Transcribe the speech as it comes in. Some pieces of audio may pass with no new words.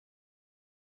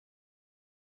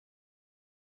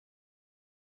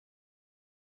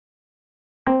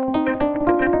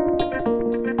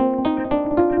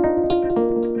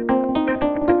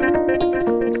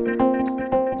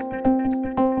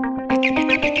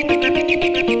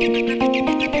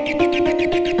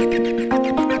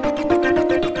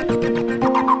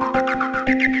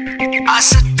I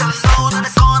sit alone in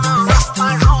a corner of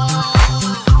my room.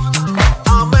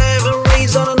 Our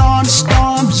memories on a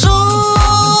non-stop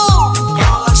zoom.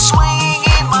 You're like swinging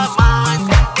in my mind,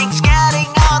 things getting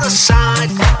out of sight.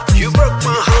 You broke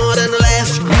my heart and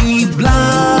left me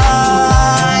blind.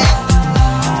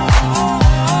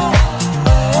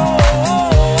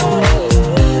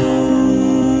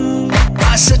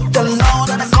 I sit alone.